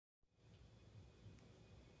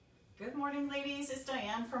Good morning, ladies. It's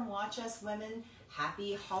Diane from Watch Us Women.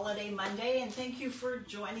 Happy Holiday Monday, and thank you for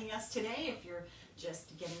joining us today. If you're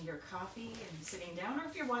just getting your coffee and sitting down, or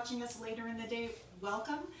if you're watching us later in the day,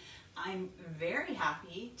 welcome. I'm very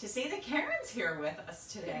happy to say that Karen's here with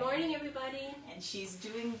us today. Good morning, everybody. And she's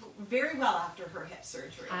doing very well after her hip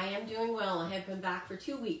surgery. I am doing well. I have been back for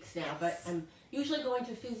 2 weeks now, Yes. but I'm usually going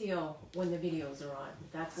to physio when the videos are on.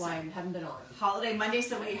 That's why I haven't been on. Holiday Monday,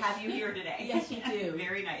 so we have you here today. Yes, you do.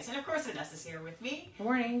 Very nice. And of course, Vanessa's here with me.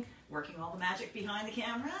 Morning. Working all the magic behind the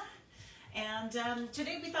camera. And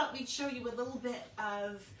today we thought we'd show you a little bit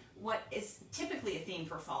of what is typically a theme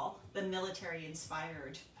for fall, the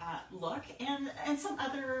military-inspired look, and some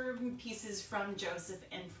other pieces from Joseph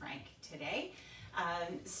and Frank today.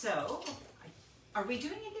 So, are we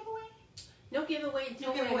doing a giveaway? No giveaway until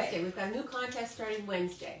No giveaway. Wednesday. We've got a new contest starting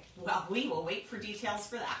Wednesday. Well, we will wait for details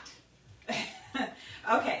for that.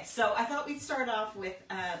 Okay, so I thought we'd start off with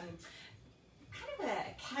kind of a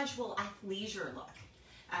casual athleisure look.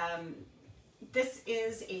 This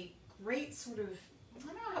is a great sort of, I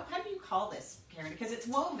don't know, how do you call this, Karen? Because it's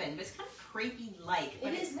woven, but it's kind of crepey-like,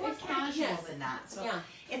 but it's more casual than that. So yeah.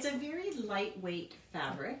 It's a very lightweight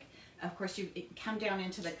fabric. Of course, you come down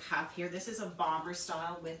into the cuff here. This is a bomber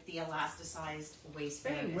style with the elasticized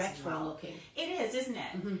waistband. Very retro looking. It is, isn't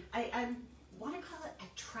it? Mm-hmm. I want to call it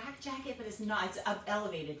a track jacket, but it's not. It's up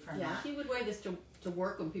elevated from Yeah, that. you would wear this to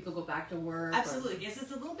work when people go back to work. Absolutely. Yes,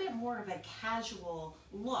 it's a little bit more of a casual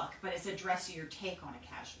look, but it's a dressier take on a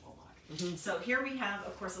casual look. Mm-hmm. So here we have,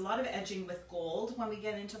 of course, a lot of edging with gold when we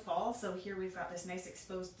get into fall. So here we've got this nice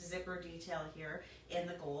exposed zipper detail here in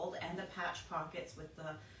the gold, and the patch pockets with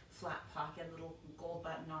the flat pocket, little gold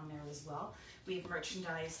button on there as well. We've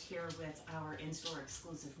merchandised here with our in-store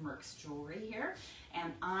exclusive Merck's jewelry here.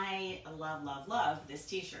 And I love, love, love this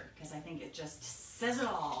t-shirt because I think it just says it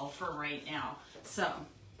all for right now. So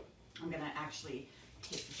I'm gonna actually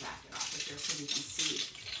take the jacket off of here so we can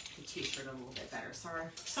see the t-shirt a little bit better.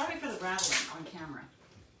 Sorry for the rattling on camera.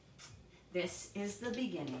 This is the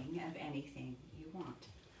beginning of anything you want.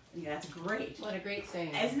 Yeah, that's great. What a great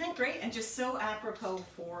saying. Isn't it great? And just so apropos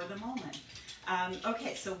for the moment.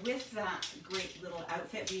 Okay, so with that great little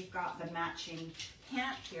outfit, we've got the matching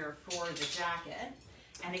pant here for the jacket.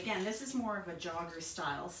 And again, this is more of a jogger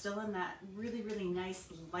style, still in that really, really nice,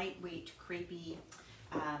 lightweight, crepey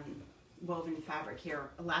woven fabric here.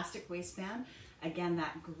 Elastic waistband. Again,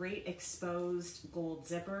 that great exposed gold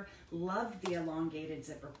zipper. Love the elongated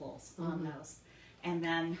zipper pulls on those. And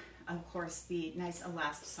then, of course, the nice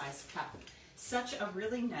elasticized cuff. Such a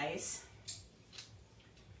really nice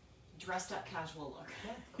dressed up casual look.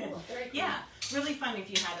 Yeah, cool. Very cool. Yeah, really fun if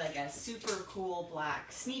you had like a super cool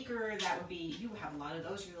black sneaker. That would be, you have a lot of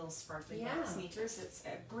those, your little sparkly black sneakers. It's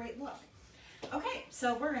a great look. Okay,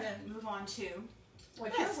 so we're gonna move on to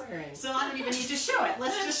What this. you're wearing. So I don't even need to show it.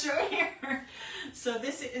 Let's just show it here. So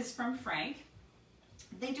this is from Frank.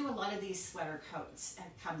 They do a lot of these sweater coats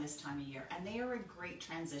come this time of year, and they are a great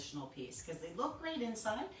transitional piece because they look great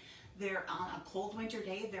inside. They're on a cold winter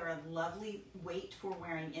day. They're a lovely weight for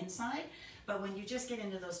wearing inside. But when you just get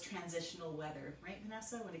into those transitional weather, right,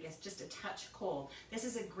 Vanessa? When it gets just a touch cold, this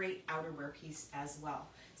is a great outerwear piece as well.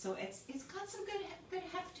 So it's got some good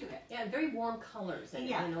heft to it. Yeah, very warm colors. And,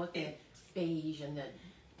 Yeah. you know, with the beige and the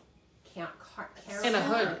caramel. And a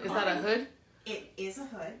hood. Is that a hood? It is a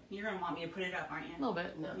hood. You're going to want me to put it up, aren't you? A little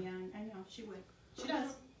bit. No. Yeah, I know. She would. She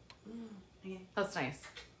does. Again. That's nice.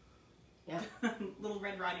 Yeah. Little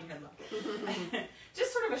Red Riding Hood look.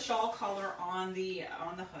 Just sort of a shawl collar on the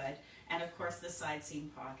hood, and of course the side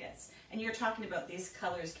seam pockets. And you're talking about these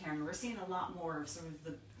colors, Karen. We're seeing a lot more of sort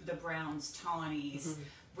of the browns, tawnies,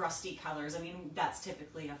 rusty colors. I mean, that's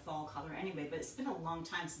typically a fall color anyway, but it's been a long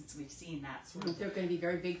time since we've seen that sort of. They're going to be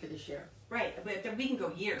very big for this year. Right, but we can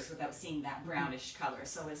go years without seeing that brownish color,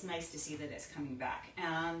 so it's nice to see that it's coming back.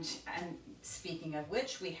 And speaking of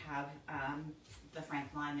which, we have the Frank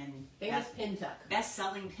Lyman Famous pin tuck.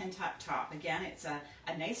 best-selling pin tuck top. Again, it's a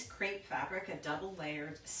nice crepe fabric, a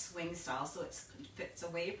double-layered swing style, so it fits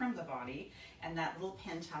away from the body, and that little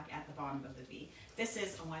pin tuck at the bottom of the V. This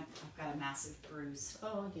is, oh, I've got a massive bruise.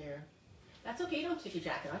 Oh dear. That's okay, don't take your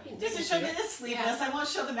jacket off. Just to show you the sleeveless, I won't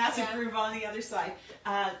show the massive groove on the other side.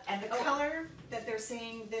 And the color that they're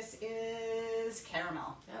saying this is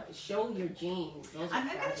caramel. Yeah, show your jeans. Those are I'm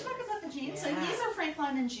going to fabulous. talk about the jeans. Yeah. So these are Frank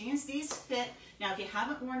Lyman jeans. These fit, now if you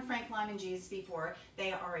haven't worn Frank Lyman jeans before,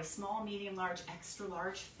 they are a small, medium, large, extra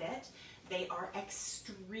large fit. They are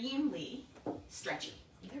extremely stretchy.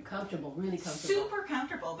 They're comfortable, really comfortable. Super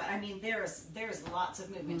comfortable, but I mean, there's lots of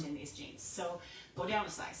movement in these jeans. So go down a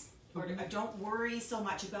size. Or don't worry so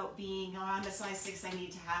much about being on a size 6. I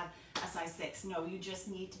need to have a size 6. No, you just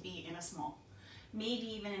need to be in a small.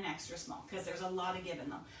 Maybe even an extra small, because there's a lot of give in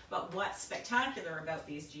them. But what's spectacular about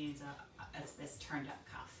these jeans is this turned up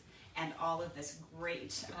cuff and all of this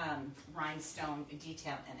great rhinestone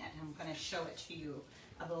detail in it. I'm going to show it to you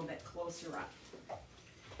a little bit closer up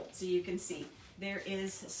so you can see. There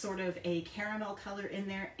is sort of a caramel color in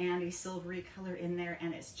there and a silvery color in there,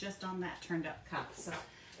 and it's just on that turned up cuff. So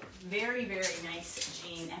very, very nice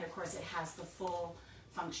jean, and of course it has the full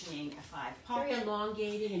functioning 5 pocket. Very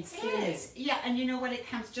elongated and It skinny. is. Yeah, and you know what? It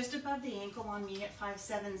comes just above the ankle on me at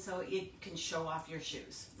 5'7", so it can show off your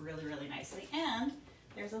shoes really, really nicely. And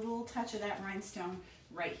there's a little touch of that rhinestone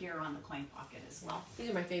right here on the coin pocket as well. These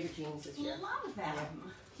are my favorite jeans this year. Love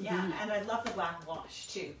them. Yeah, and I love the black wash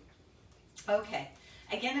too. Okay,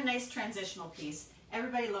 again, a nice transitional piece.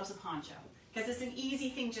 Everybody loves a poncho because it's an easy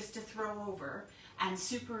thing just to throw over and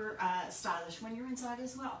super stylish when you're inside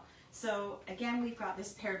as well. So again, we've got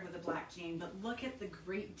this paired with a black jean, but look at the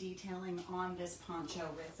great detailing on this poncho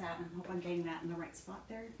with that. I hope I'm getting that in the right spot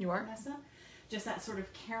there. You are? Vanessa? Just that sort of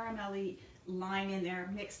caramelly line in there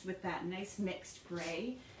mixed with that nice mixed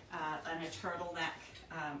gray and a turtleneck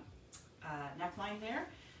neckline there.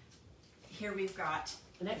 Here we've got,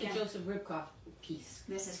 And that's again, a Joseph Ribkoff piece.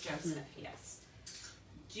 this is Joseph, yes.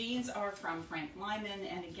 Jeans are from Frank Lyman,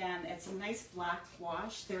 and again, it's a nice black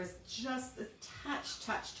wash. There's just a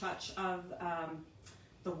touch of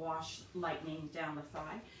the wash lightening down the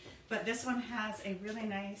thigh. But this one has a really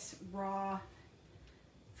nice raw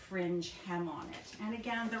fringe hem on it. And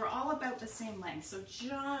again, they're all about the same length, so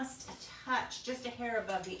just a touch, just a hair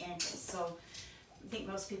above the ankles. So I think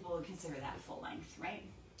most people would consider that full length, right?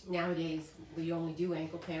 Nowadays, we only do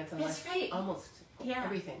ankle pants unless That's right. almost Yeah.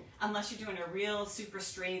 everything. Unless you're doing a real super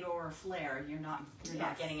straight or a flare, you're not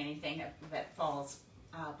Yes. getting anything that falls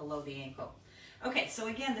below the ankle. Okay, so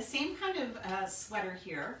again, the same kind of sweater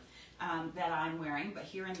here that I'm wearing, but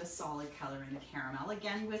here in the solid color in the caramel,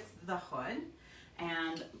 again with the hood,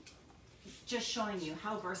 and just showing you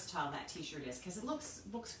how versatile that t-shirt is, because it looks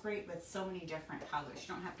great with so many different colors. You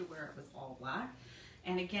don't have to wear it with all black.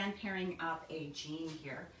 And again, pairing up a jean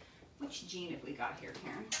here. Which jean have we got here,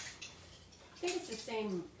 Karen? I think it's the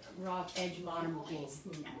same raw edge bottom jeans.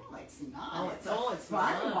 No, it's not. Oh, it's it's a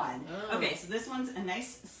fun not. one. Oh. Okay, so this one's a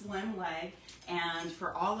nice slim leg, and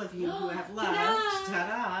for all of you who have Ta-da! loved,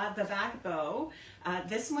 ta-da, the back bow,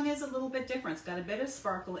 this one is a little bit different. It's got a bit of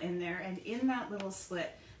sparkle in there, and in that little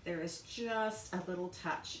slit, there is just a little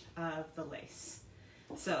touch of the lace.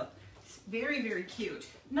 So, it's very, very cute.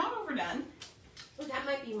 Not overdone. Well, that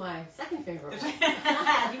might be my second favorite.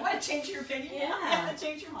 You want to change your opinion? Yeah. You have to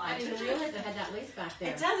change your mind. I didn't realize I had that lace back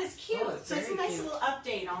there. It does, it's cute. Oh, it's so it's a very nice cute. little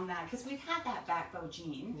update on that, because we've had that back bow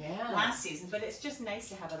jean Yeah. last season, but it's just nice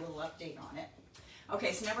to have a little update on it.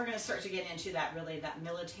 Okay, so now we're going to start to get into that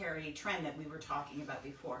military trend that we were talking about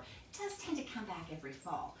before. It does tend to come back every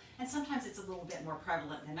fall, and sometimes it's a little bit more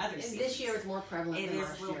prevalent than other seasons. This year is more prevalent It than is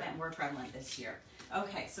last a little year. bit more prevalent this year.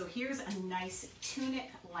 Okay, so here's a nice tunic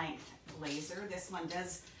length blazer. This one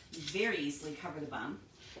does very easily cover the bum.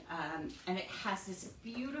 And it has this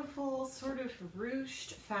beautiful sort of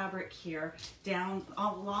ruched fabric here down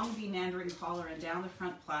along the mandarin collar and down the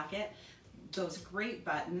front placket. Those great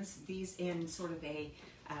buttons, these in sort of a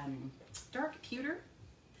dark pewter.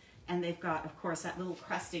 And they've got, of course, that little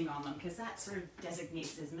cresting on them, because that sort of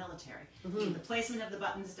designates as military. The placement of the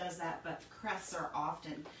buttons does that, but crests are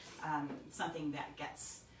often something that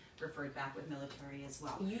gets referred back with military as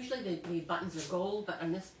well. Usually the buttons are gold, but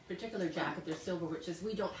on this particular jacket they're silver, which is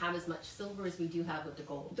we don't have as much silver as we do have with the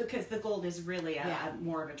gold. Because the gold is really Yeah.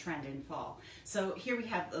 more of a trend in fall. So here we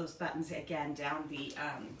have those buttons again down the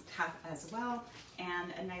cuff as well,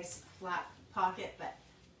 and a nice flat pocket, but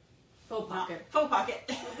Faux not pocket. faux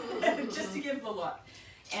pocket, just to give the look.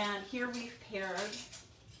 And here we've paired.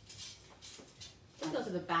 I think those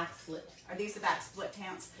are the back slit. Are these the back split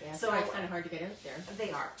pants? Yeah, So so it's kind of hard to get out there.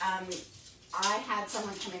 they are. I had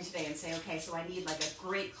someone come in today and say, okay, so I need like a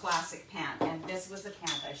great classic pant, and this was the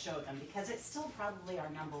pant I showed them, because it's still probably our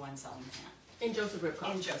 #1 selling pant In Joseph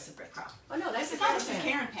Ribkoff. in Joseph Ribkoff. Oh no, that's This the is Karen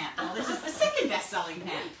Karen pant. pant. Well, this is the second best-selling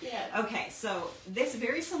pant. Yeah. Okay, so this is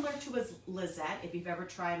very similar to a Lizette. If you've ever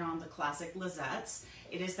tried on the classic Lizettes,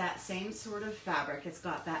 it is that same sort of fabric. It's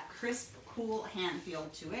got that crisp, cool hand feel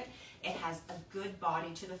to it. It has a good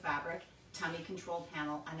body to the fabric, tummy control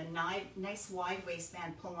panel, and a nice wide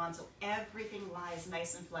waistband pull-on, so everything lies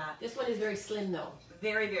nice and flat. This one is very slim though.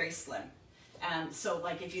 Very, very slim. So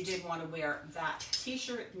like if you did want to wear that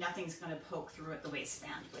t-shirt, nothing's going to poke through at the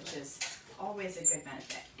waistband, which is always a good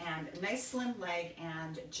benefit. And a nice slim leg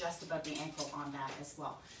and just above the ankle on that as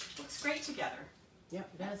well. Looks great together. Yep,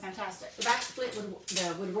 it does. Fantastic. The back split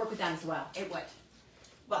would work with that as well. It would.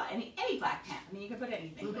 Well, any black pant. I mean, you could put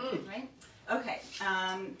anything with it, right? Okay.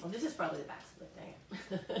 Well, this is probably the back split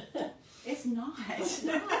thing. It's not. It's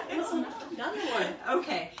not. Another one.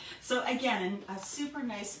 Okay. So again, a super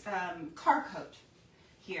nice car coat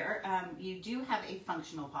here. You do have a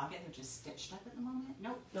functional pocket, which is stitched up at the moment.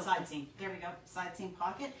 Nope. Side seam. There we go. Side seam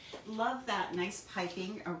pocket. Love that nice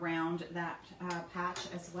piping around that patch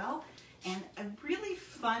as well. And a really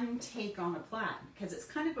fun take on a plaid because it's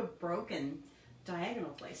kind of a broken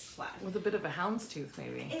diagonal place plaid. With a bit of a houndstooth,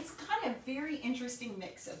 maybe. It's kind of very interesting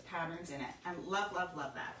mix of patterns in it. I love, love,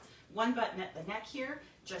 love that. One button at the neck here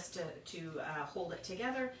just to hold it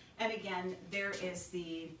together. And again, there is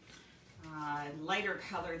the lighter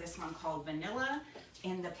color, this one called Vanilla,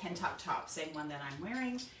 in the pin-tuck top, same one that I'm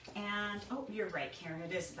wearing. And, oh, you're right, Karen,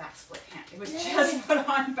 it is the back split pant. It was just put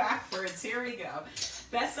on backwards. Here we go.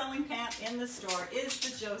 Best-selling pant in the store is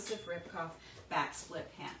the Joseph Ribkoff back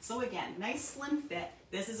split pant. So again, nice slim fit.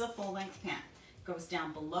 This is a full-length pant. Goes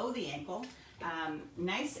down below the ankle.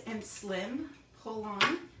 Nice and slim pull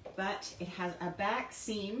on, but it has a back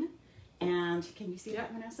seam. And can you see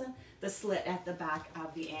that, Vanessa? The slit at the back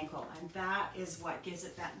of the ankle. And that is what gives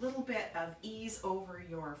it that little bit of ease over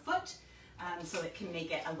your foot, so it can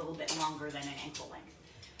make it a little bit longer than an ankle length.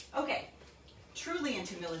 Okay, truly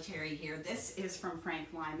into military here. This is from Frank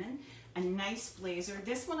Lyman. A nice blazer.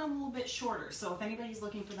 This one a little bit shorter. So if anybody's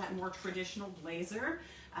looking for that more traditional blazer,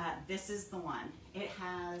 this is the one. It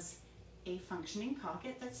has a functioning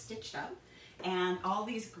pocket that's stitched up. And all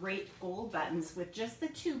these great gold buttons with just the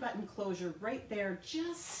 2-button closure right there,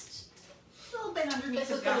 just a little bit underneath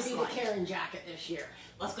the This is going vest to be line. the Karen jacket this year.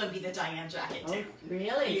 Well, it's going to be the Diane jacket too. Oh,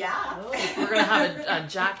 really? Yeah. Oh. We're going to have a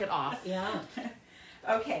jacket off. Yeah.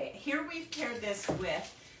 Okay, here we've paired this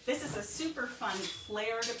with, this is a super fun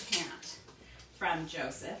flared pant from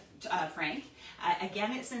Frank.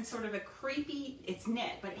 Again, it's in sort of a crepey, it's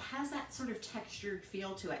knit, but it has that sort of textured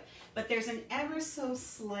feel to it. But there's an ever so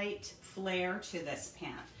slight flare to this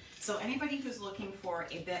pant. So anybody who's looking for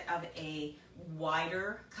a bit of a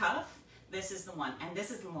wider cuff, this is the one. And this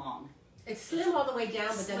is long. It's slim all the way down,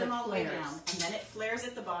 but then Slim it all the way flares. down, and then it flares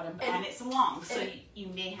at the bottom, And- and it's long, so and- you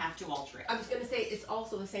may have to alter it. I was going to say it's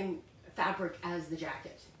also the same fabric as the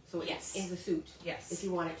jacket. So Yes. it's a suit. Yes. If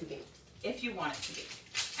you want it to be. If you want it to be.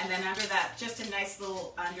 And then under that, just a nice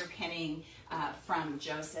little underpinning from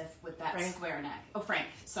Joseph with that Frank. square neck. Oh, Frank,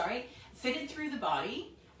 sorry. Fitted through the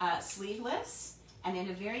body, sleeveless, and in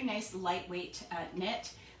a very nice lightweight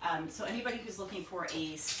knit. So anybody who's looking for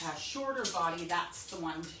a shorter body, that's the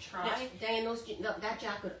one to try. Now, Diane, that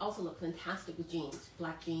jacket would also look fantastic with jeans,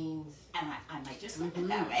 black jeans. And I might just flip it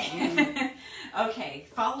that way. Okay,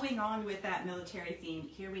 following on with that military theme,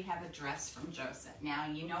 here we have a dress from Joseph. Now,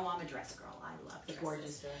 you know I'm a dress girl. I love The dresses.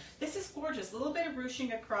 gorgeous dress. This is gorgeous. A little bit of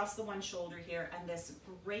ruching across the one shoulder here, and this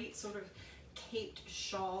great sort of caped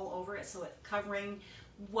shawl over it, so it's covering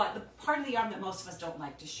what the part of the arm that most of us don't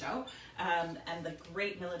like to show, and the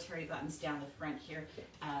great military buttons down the front here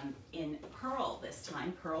in pearl this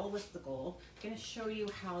time, pearl with the gold. I'm going to show you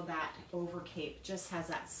how that over cape just has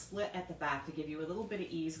that split at the back to give you a little bit of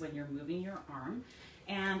ease when you're moving your arm,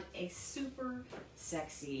 and a super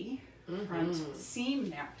sexy front seam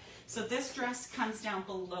there. So this dress comes down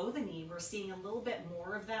below the knee. We're seeing a little bit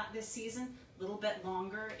more of that this season, a little bit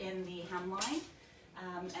longer in the hemline.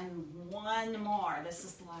 And one more. This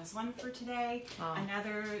is the last one for today. Wow.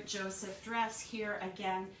 Another Joseph dress here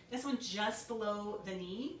again. This one just below the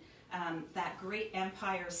knee. That great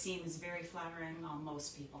empire seam is very flattering on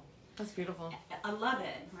most people. That's beautiful. I love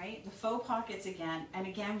it, right? The faux pockets again. And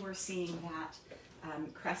again, we're seeing that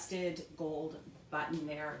crested gold button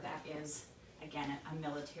there. That is, again, a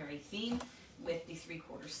military theme with the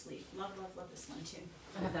 3/4 sleeve. Love, love, love this one too.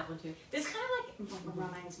 I have that one too. This kind of like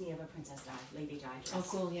reminds me of a Princess Di, Lady Di dress. Oh,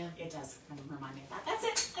 cool, yeah. It does kind of remind me of that. That's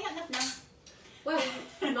it. I got nothing else. Well,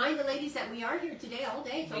 remind the ladies that we are here today all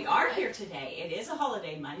day. We are here today. It is a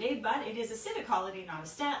holiday Monday, but it is a civic holiday, not a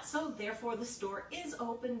stat, so therefore the store is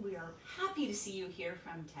open. We are happy to see you here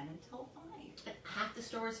from 10 until 5. Half the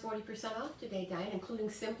store is 40% off today, Diane,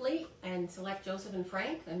 including Simply and select Joseph and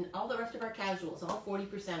Frank, and all the rest of our casuals, all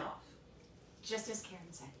 40% off. Just as Karen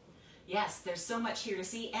said. Yes, there's so much here to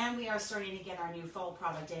see, and we are starting to get our new fall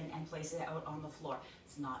product in and place it out on the floor.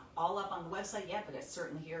 It's not all up on the website yet, but it's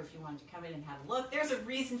certainly here if you want to come in and have a look. There's a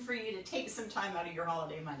reason for you to take some time out of your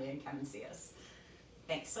holiday Monday and come and see us.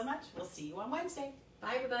 Thanks so much. We'll see you on Wednesday.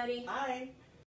 Bye, everybody. Bye.